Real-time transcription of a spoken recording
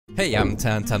Hey, I'm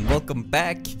Tantan, welcome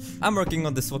back! I'm working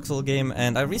on this Voxel game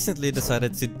and I recently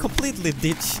decided to completely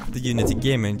ditch the Unity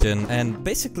game engine and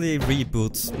basically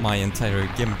reboot my entire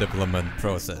game development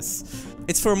process.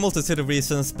 It's for a multitude of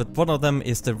reasons, but one of them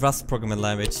is the Rust programming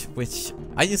language, which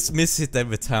I just miss it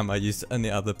every time I use any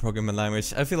other programming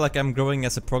language. I feel like I'm growing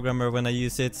as a programmer when I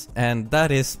use it, and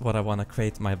that is what I want to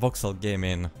create my Voxel game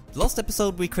in. Last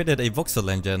episode we created a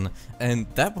Voxel Engine, and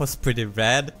that was pretty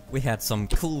rad. We had some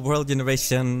cool world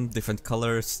generation, different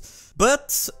colors,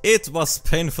 but it was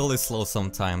painfully slow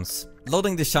sometimes.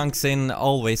 Loading the chunks in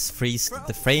always freezed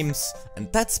the frames,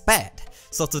 and that's bad.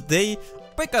 So today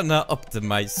we're gonna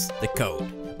optimize the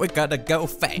code. We gotta go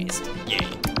fast, yeah.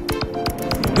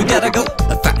 We gotta go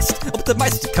fast,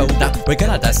 optimize the code. We're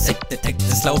gonna dissect, detect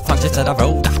the slow functions that are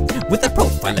rolled with a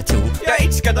profiler tool. Yeah,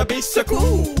 it's gonna be so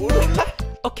cool.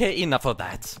 Okay, enough of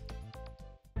that.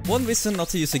 One reason not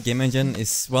to use a game engine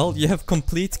is, well, you have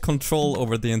complete control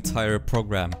over the entire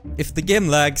program. If the game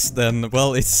lags, then,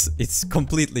 well, it's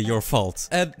completely your fault.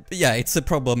 And yeah, it's a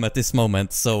problem at this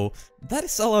moment, so that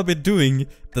is all I've been doing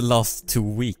the last 2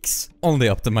 weeks. Only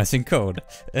optimizing code.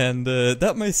 And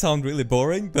that may sound really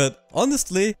boring, but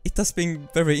honestly, it has been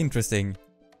very interesting.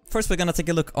 First we're gonna take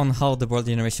a look on how the world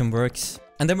generation works,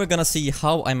 and then we're gonna see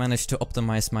how I managed to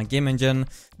optimize my game engine.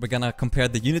 We're gonna compare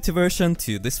the Unity version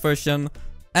to this version,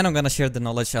 and I'm gonna share the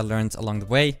knowledge I learned along the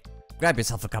way. Grab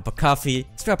yourself a cup of coffee,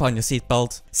 strap on your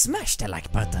seatbelt, smash the like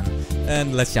button,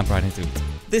 and let's jump right into it.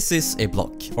 This is a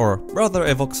block, or rather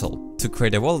a voxel. To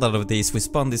create a world out of these, we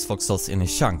spawn these voxels in a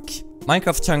chunk.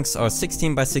 Minecraft chunks are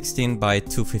 16 by 16 by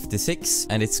 256,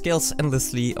 and it scales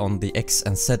endlessly on the X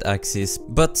and Z axis,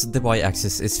 but the Y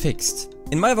axis is fixed.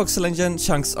 In my Voxel Engine,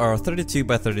 chunks are 32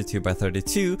 by 32 by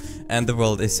 32, and the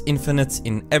world is infinite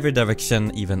in every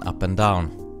direction, even up and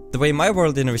down. The way my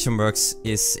world generation works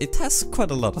is it has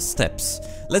quite a lot of steps.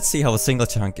 Let's see how a single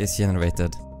chunk is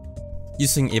generated.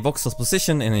 Using a voxel's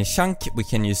position in a chunk, we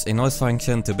can use a noise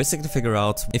function to basically figure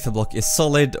out if a block is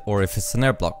solid or if it's an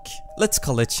air block. Let's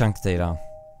call it chunk data.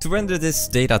 To render this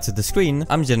data to the screen,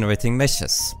 I'm generating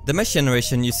meshes. The mesh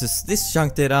generation uses this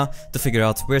chunk data to figure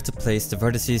out where to place the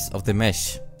vertices of the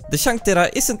mesh. The chunk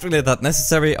data isn't really that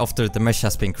necessary after the mesh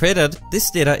has been created. This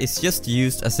data is just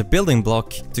used as a building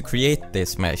block to create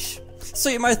this mesh. So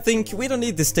you might think, we don't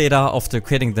need this data after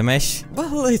creating the mesh.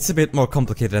 Well, it's a bit more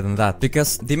complicated than that,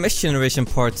 because the mesh generation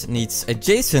part needs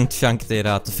adjacent chunk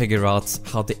data to figure out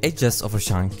how the edges of a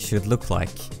chunk should look like.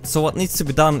 So what needs to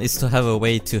be done is to have a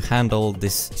way to handle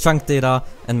this chunk data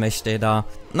and mesh data.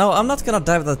 Now, I'm not gonna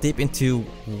dive that deep into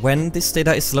when this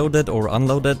data is loaded or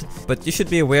unloaded, but you should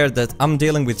be aware that I'm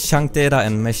dealing with chunk data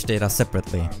and mesh data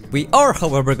separately. We are,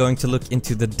 however, going to look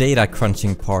into the data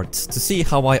crunching part to see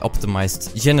how I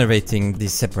optimized generating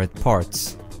these separate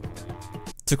parts.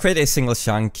 To create a single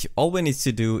chunk, all we need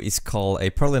to do is call a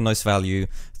Perlin noise value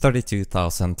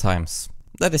 32,000 times.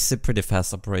 That is a pretty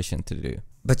fast operation to do.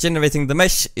 But generating the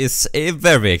mesh is a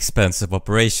very expensive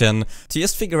operation. To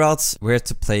just figure out where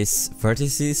to place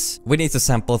vertices, we need to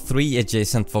sample 3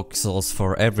 adjacent voxels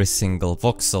for every single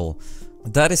voxel.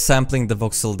 That is sampling the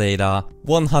voxel data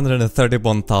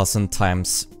 131,000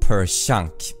 times per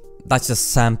chunk. That's just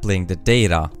sampling the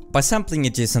data. By sampling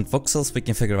adjacent voxels, we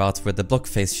can figure out where the block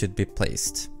face should be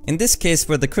placed. In this case,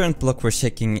 where the current block we're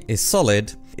shaking is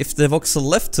solid, if the voxel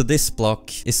left to this block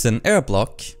is an air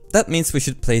block, that means we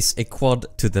should place a quad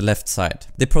to the left side.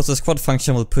 The process quad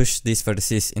function will push these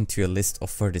vertices into a list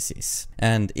of vertices.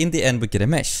 And in the end we get a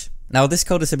mesh. Now this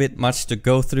code is a bit much to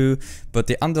go through, but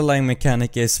the underlying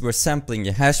mechanic is we're sampling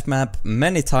a hash map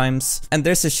many times, and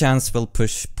there's a chance we'll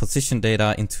push position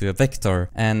data into a vector,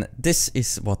 and this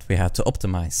is what we have to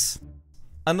optimize.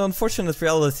 An unfortunate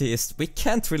reality is we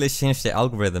can't really change the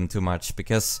algorithm too much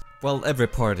because, well, every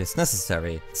part is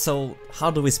necessary. So how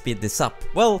do we speed this up?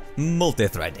 Well,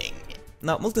 multithreading.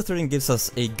 Now, multithreading gives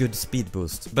us a good speed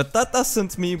boost, but that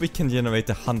doesn't mean we can generate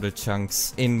 100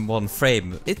 chunks in one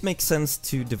frame. It makes sense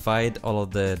to divide all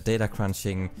of the data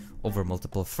crunching over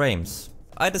multiple frames.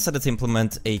 I decided to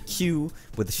implement a queue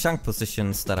with chunk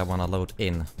positions that I want to load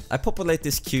in. I populate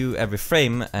this queue every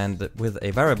frame, and with a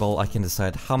variable I can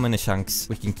decide how many chunks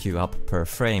we can queue up per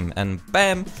frame, and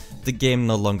bam! The game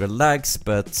no longer lags,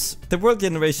 but the world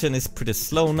generation is pretty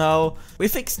slow now. We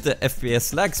fixed the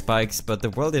FPS lag spikes, but the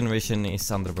world generation is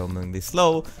underwhelmingly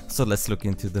slow, so let's look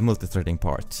into the multithreading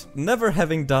part. Never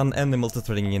having done any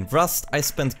multithreading in Rust, I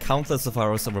spent countless of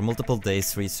hours over multiple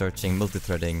days researching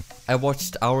multithreading. I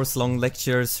watched hours-long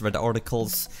lectures, read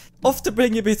articles, After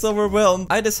being a bit overwhelmed,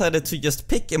 I decided to just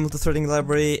pick a multithreading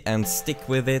library and stick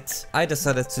with it. I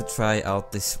decided to try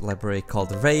out this library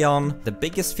called Rayon. The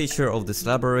biggest feature of this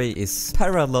library is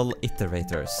parallel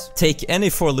iterators. Take any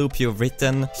for loop you've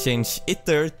written, change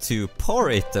iter to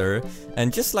par iter,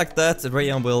 and just like that,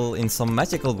 Rayon will in some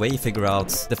magical way figure out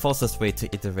the fastest way to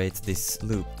iterate this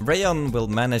loop. Rayon will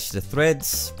manage the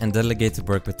threads and delegate the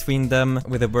work between them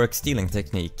with a work stealing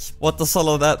technique. What does all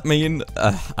of that mean?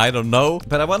 I don't know,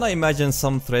 but I wanna imagine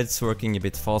some threads working a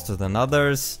bit faster than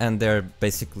others, and they're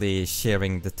basically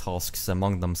sharing the tasks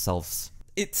among themselves.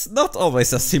 It's not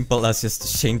always as simple as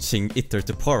just changing iter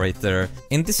to par iter.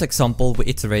 In this example, we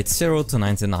iterate 0 to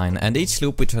 99, and each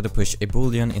loop we try to push a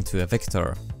boolean into a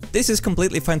vector. This is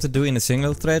completely fine to do in a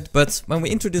single thread, but when we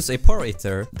introduce a par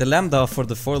iter, the lambda for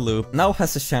the for loop now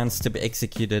has a chance to be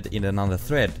executed in another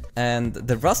thread, and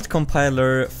the Rust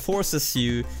compiler forces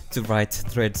you to write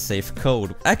thread-safe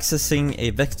code. Accessing a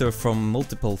vector from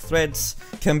multiple threads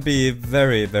can be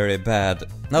very bad.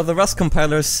 Now the Rust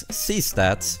compiler sees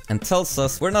that and tells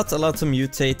us we're not allowed to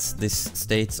mutate this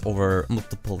state over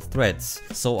multiple threads.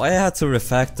 So I had to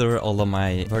refactor all of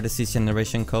my vertices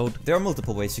generation code. There are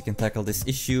multiple ways you can tackle this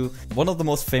issue. One of the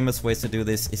most famous ways to do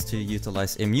this is to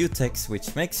utilize a mutex,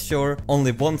 which makes sure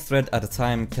only one thread at a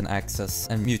time can access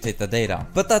and mutate the data.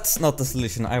 But that's not the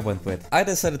solution I went with. I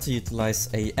decided to utilize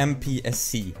a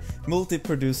MPSC,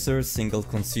 multi-producer single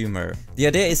consumer. The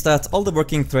idea is that all the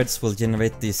working threads will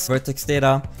generate this vertex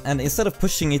data, and instead of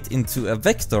pushing it into a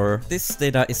vector, this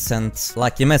data is sent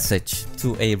like a message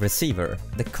to a receiver.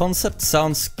 The concept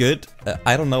sounds good.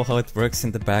 I don't know how it works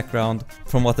in the background.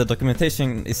 From what the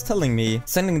documentation is telling me,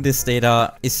 sending this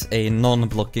data is a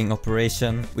non-blocking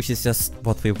operation, which is just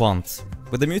what we want.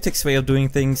 With the mutex way of doing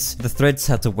things, the threads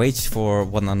had to wait for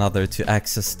one another to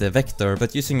access the vector,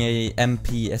 but using a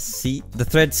MPSC, the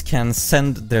threads can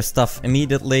send their stuff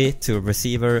immediately to a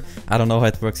receiver. I don't know how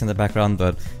it works in the background,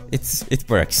 but it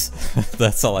works.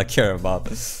 That's all I care about.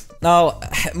 Now,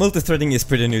 multithreading is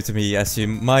pretty new to me, as you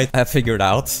might have figured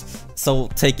out, so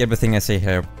take everything I say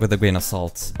here with a grain of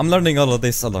salt. I'm learning all of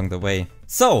this along the way.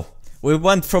 So, we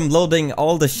went from loading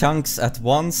all the chunks at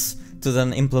once to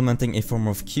then implementing a form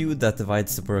of queue that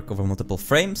divides the work over multiple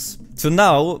frames, to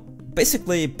now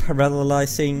basically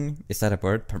parallelizing, is that a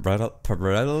word?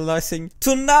 Parallelizing?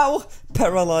 To now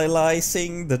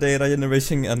parallelizing the data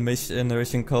generation and mesh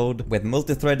generation code with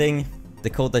multithreading. The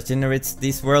code that generates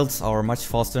these worlds are much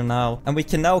faster now, and we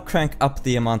can now crank up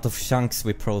the amount of chunks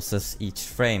we process each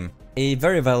frame. A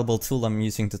very valuable tool I'm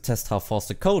using to test how fast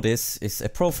the code is a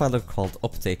profiler called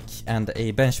Optic and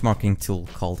a benchmarking tool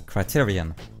called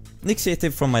Criterion.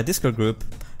 Nixiative from my Discord group,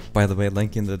 by the way,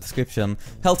 link in the description,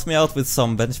 helped me out with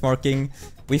some benchmarking.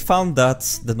 We found that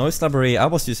the noise library I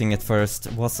was using at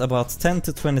first was about 10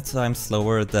 to 20 times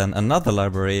slower than another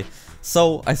library,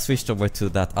 so I switched over to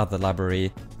that other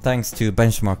library thanks to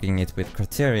benchmarking it with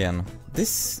Criterion.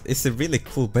 This is a really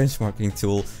cool benchmarking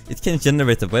tool. It can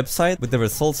generate a website with the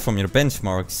results from your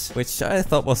benchmarks, which I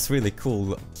thought was really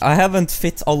cool. I haven't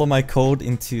fit all of my code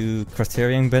into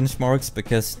Criterion benchmarks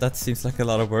because that seems like a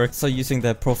lot of work, so using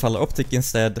the Profiler Optic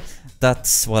instead,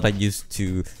 that's what I used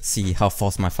to see how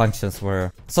fast my functions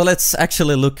were. So let's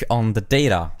actually look on the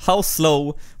data. How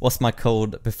slow was my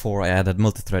code before I added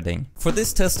multithreading? For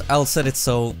this test, I'll set it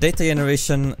so data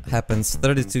generation happens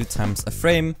 32 times a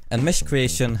frame and mesh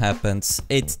creation happens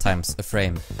 8 times a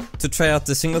frame. To try out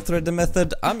the single threaded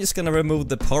method, I'm just gonna remove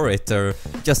the par iter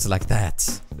just like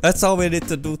that. That's all we need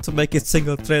to do to make it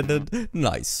single threaded.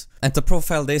 Nice. And to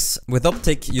profile this, with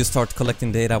Optic you start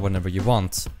collecting data whenever you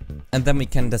want. And then we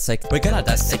can dissect. We're gonna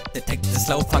detect the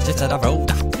slow functions that are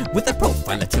rolled up with the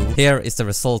profiler tool. Here is the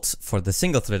result for the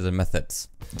single threaded methods.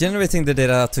 Generating the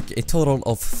data took a total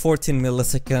of 14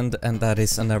 milliseconds, and that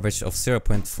is an average of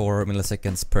 0.4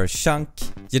 milliseconds per chunk.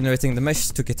 Generating the mesh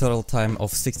took a total time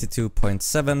of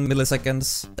 62.7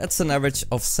 milliseconds. That's an average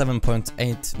of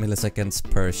 7.8 milliseconds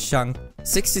per chunk.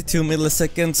 62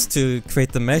 milliseconds to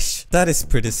create the mesh, that is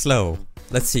pretty slow.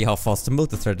 Let's see how fast the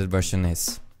multithreaded version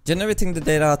is. Generating the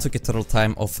data took a total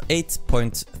time of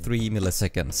 8.3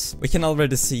 milliseconds. We can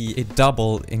already see a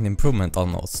double in improvement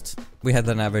almost. We had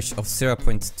an average of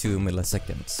 0.2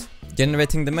 milliseconds.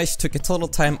 Generating the mesh took a total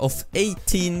time of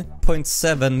 18.7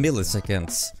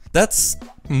 milliseconds. That's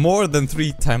more than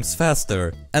 3 times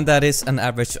faster, and that is an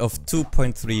average of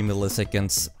 2.3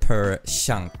 milliseconds per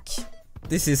chunk.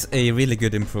 This is a really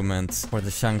good improvement for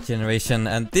the chunk generation,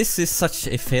 and this is such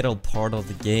a fatal part of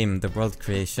the game, the world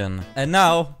creation. And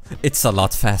now, it's a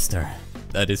lot faster.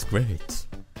 That is great.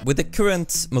 With the current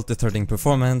multithreading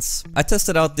performance, I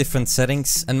tested out different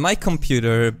settings, and my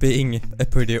computer, being a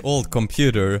pretty old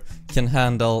computer, can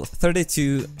handle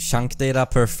 32 chunk data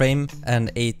per frame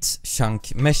and 8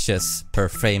 chunk meshes per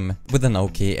frame with an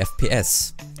OK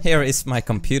FPS. Here is my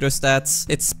computer stats.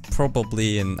 It's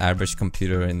probably an average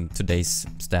computer in today's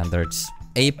standards.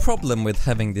 A problem with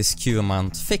having this queue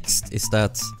amount fixed is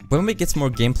that when we get more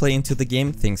gameplay into the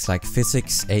game, things like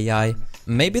physics, AI,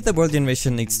 maybe the world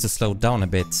generation needs to slow down a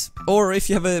bit. Or if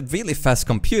you have a really fast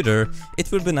computer,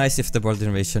 it would be nice if the world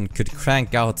generation could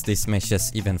crank out these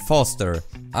meshes even faster.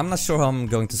 I'm not sure how I'm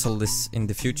going to solve this in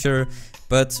the future,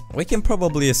 but we can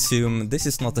probably assume this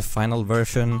is not the final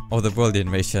version of the world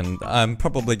generation. I'm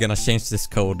probably gonna change this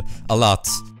code a lot.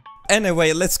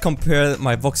 Anyway, let's compare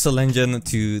my Voxel engine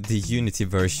to the Unity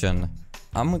version.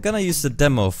 I'm gonna use the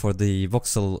demo for the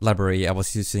voxel library I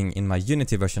was using in my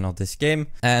Unity version of this game,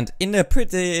 and in a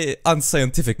pretty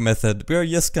unscientific method, we're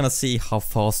just gonna see how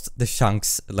fast the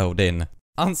chunks load in.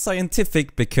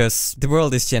 Unscientific because the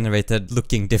world is generated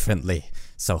looking differently,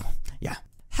 so yeah.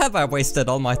 Have I wasted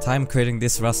all my time creating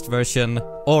this Rust version,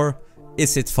 or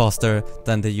is it faster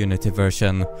than the Unity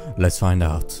version? Let's find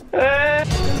out.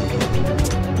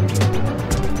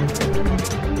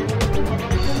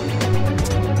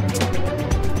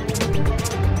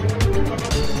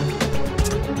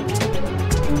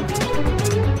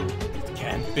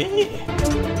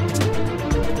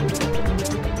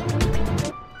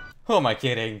 Who am I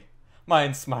kidding?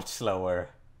 Mine's much slower.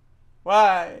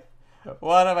 Why?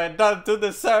 What have I done to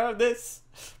deserve this?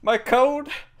 My code?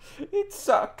 It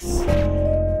sucks.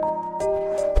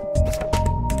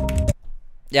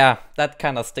 Yeah, that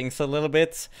kinda stings a little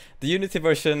bit. The Unity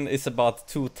version is about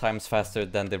 2 times faster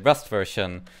than the Rust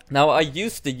version. Now, I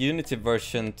used the Unity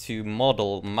version to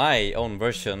model my own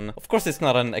version. Of course, it's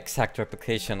not an exact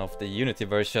replication of the Unity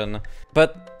version,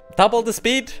 but double the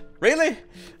speed? Really?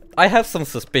 I have some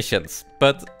suspicions,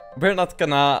 but we're not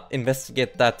gonna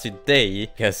investigate that today,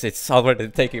 because it's already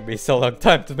taking me so long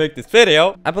time to make this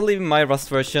video. I believe my Rust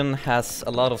version has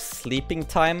a lot of sleeping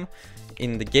time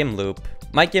in the game loop.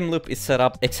 My game loop is set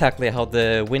up exactly how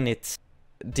the Winit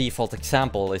default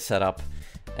example is set up,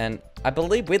 and I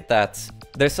believe with that,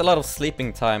 there's a lot of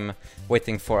sleeping time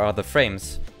waiting for other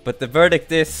frames. But the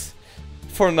verdict is,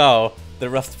 for now, the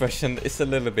Rust version is a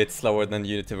little bit slower than the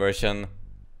Unity version.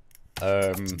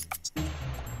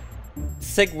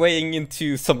 Segueing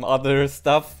into some other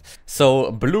stuff.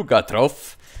 So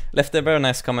Blugatrof left a very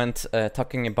nice comment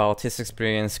talking about his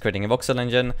experience creating a voxel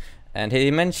engine, and he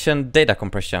mentioned data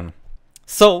compression.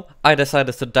 So I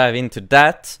decided to dive into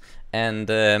that, and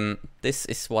this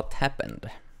is what happened.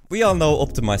 We all know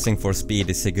optimizing for speed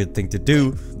is a good thing to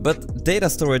do, but data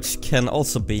storage can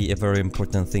also be a very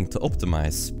important thing to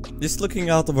optimize. Just looking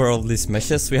out over all these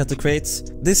meshes we had to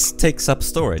create, this takes up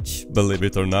storage, believe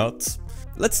it or not.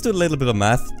 Let's do a little bit of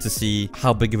math to see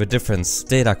how big of a difference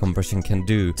data compression can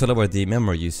do to lower the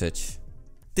memory usage.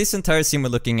 This entire scene we're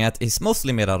looking at is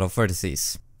mostly made out of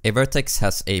vertices. A vertex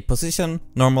has a position,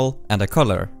 normal, and a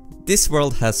color. This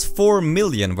world has 4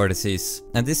 million vertices,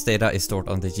 and this data is stored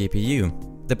on the GPU.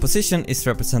 The position is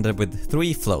represented with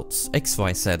 3 floats, x,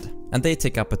 y, z, and they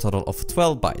take up a total of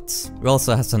 12 bytes. We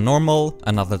also have a normal,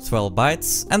 another 12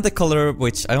 bytes, and the color,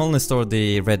 which I only store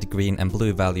the red, green, and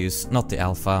blue values, not the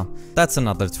alpha, that's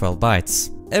another 12 bytes.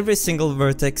 Every single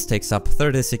vertex takes up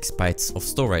 36 bytes of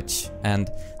storage, and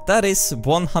that is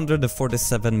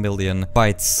 147 million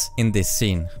bytes in this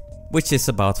scene, which is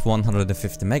about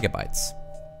 150 megabytes.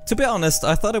 To be honest,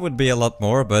 I thought it would be a lot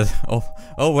more, but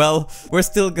oh well, we're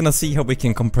still gonna see how we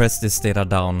can compress this data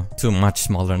down to a much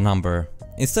smaller number.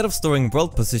 Instead of storing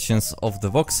world positions of the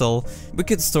voxel, we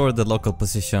could store the local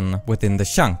position within the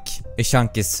chunk. A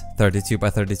chunk is 32 by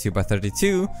 32 by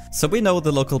 32, so we know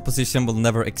the local position will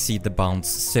never exceed the bounds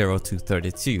 0 to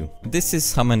 32. This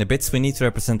is how many bits we need to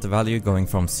represent the value going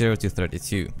from 0 to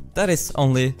 32. That is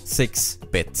only 6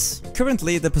 bits.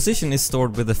 Currently, the position is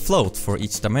stored with a float for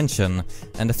each dimension,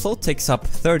 and the float takes up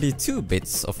 32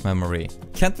 bits of memory.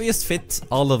 Can't we just fit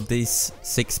all of these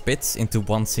 6 bits into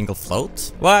one single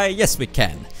float? Why, yes we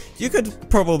can. You could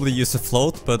probably use a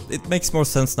float, but it makes more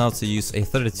sense now to use a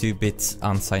 32-bit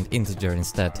unsigned integer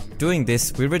instead. Doing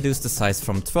this, we reduce the size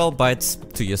from 12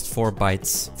 bytes to just 4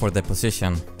 bytes for the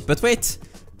position. But wait!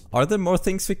 Are there more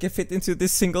things we can fit into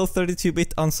this single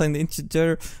 32-bit unsigned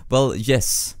integer? Well,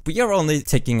 yes. We are only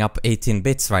taking up 18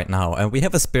 bits right now, and we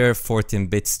have a spare 14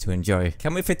 bits to enjoy.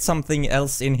 Can we fit something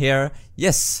else in here?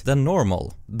 Yes, the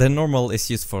normal. The normal is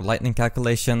used for lightning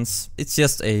calculations. It's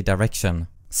just a direction.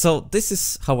 So this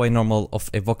is how a normal of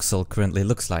a voxel currently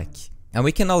looks like. And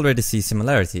we can already see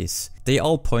similarities. They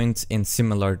all point in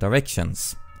similar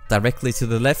directions. directly to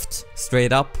the left,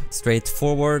 straight up, straight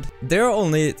forward. There are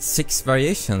only 6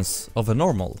 variations of a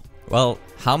normal. Well,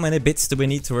 how many bits do we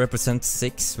need to represent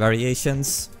 6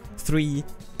 variations? 3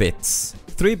 bits.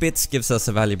 3 bits gives us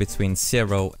a value between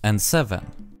 0 and 7.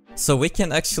 So we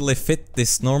can actually fit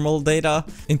this normal data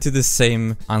into the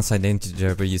same unsigned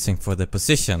integer we're using for the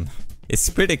position. It's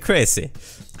pretty crazy.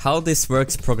 How this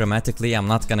works programmatically I'm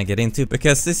not gonna get into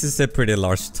because this is a pretty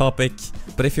large topic,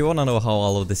 but if you wanna know how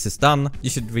all of this is done, you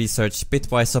should research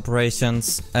bitwise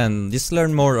operations and just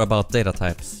learn more about data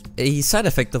types. A side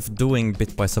effect of doing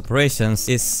bitwise operations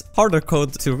is harder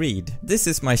code to read. This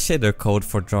is my shader code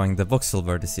for drawing the voxel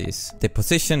vertices. The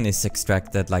position is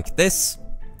extracted like this.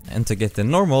 And to get the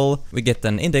normal, we get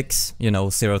an index,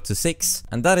 0 to 6,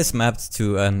 and that is mapped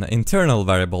to an internal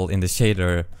variable in the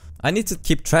shader. I need to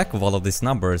keep track of all of these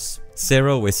numbers.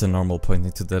 0 is a normal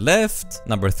pointing to the left,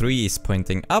 number 3 is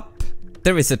pointing up.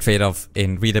 There is a trade-off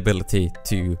in readability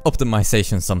to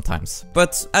optimization sometimes.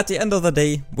 But at the end of the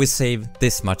day, we save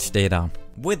this much data.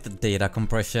 With data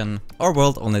compression, our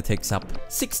world only takes up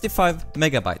 65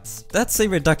 megabytes. That's a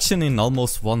reduction in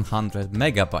almost 100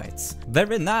 megabytes.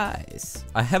 Very nice!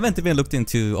 I haven't even looked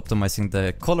into optimizing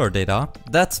the color data.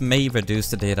 That may reduce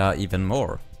the data even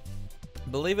more.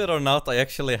 Believe it or not, I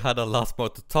actually had a lot more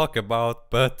to talk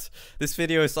about, but this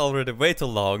video is already way too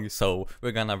long, so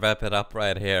we're gonna wrap it up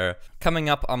right here. Coming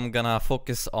up, I'm gonna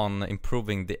focus on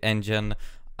improving the engine.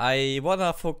 I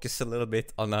wanna focus a little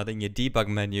bit on adding a debug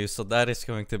menu, so that is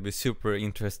going to be super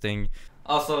interesting.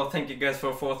 Also, thank you guys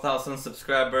for 4,000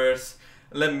 subscribers.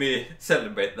 Let me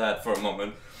celebrate that for a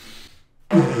moment.